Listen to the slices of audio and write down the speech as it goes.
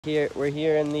We're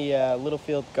here in the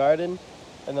Littlefield garden,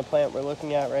 and the plant we're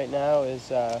looking at right now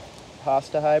is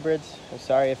Hosta hybrids. I'm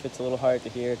sorry if it's a little hard to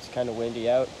hear, it's kind of windy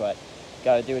out, but you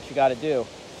gotta do what you gotta do.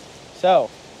 So,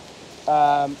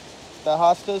 the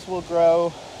hostas will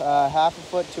grow half a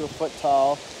foot to a foot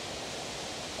tall.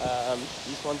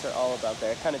 These ones are all about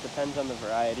there. It kind of depends on the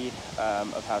variety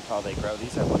of how tall they grow.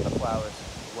 These are what the flowers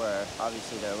were.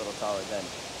 Obviously, they're a little taller than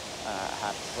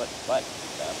half a foot, but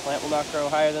the plant will not grow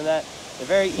higher than that. They're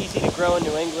very easy to grow in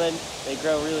New England. They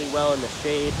grow really well in the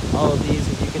shade. All of these,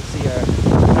 as you can see,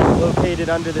 are located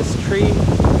under this tree,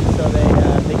 so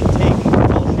they can take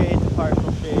full shade to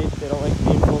partial shade. They don't like to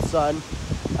be in full sun.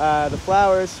 The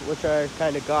flowers, which are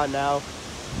kind of gone now,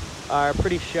 are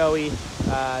pretty showy.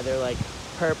 They're like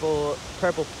purple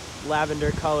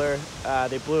lavender color.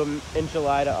 They bloom in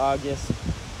July to August.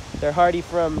 They're hardy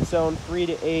from zone 3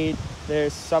 to 8.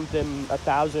 There's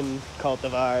 1,000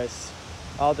 cultivars,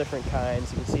 all different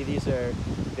kinds. You can see these are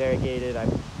variegated. I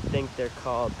think they're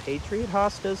called Patriot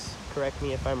hostas. Correct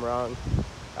me if I'm wrong.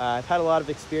 I've had a lot of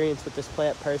experience with this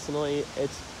plant personally.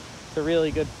 It's a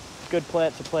really good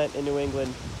plant to plant in New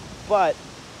England. But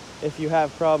if you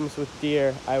have problems with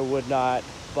deer, I would not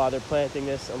bother planting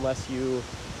this unless you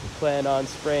plan on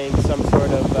spraying some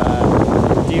sort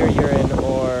of deer urine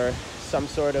or some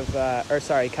sort of,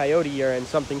 coyote urine,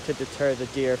 something to deter the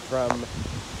deer from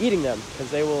eating them,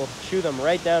 because they will chew them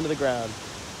right down to the ground.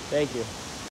 Thank you.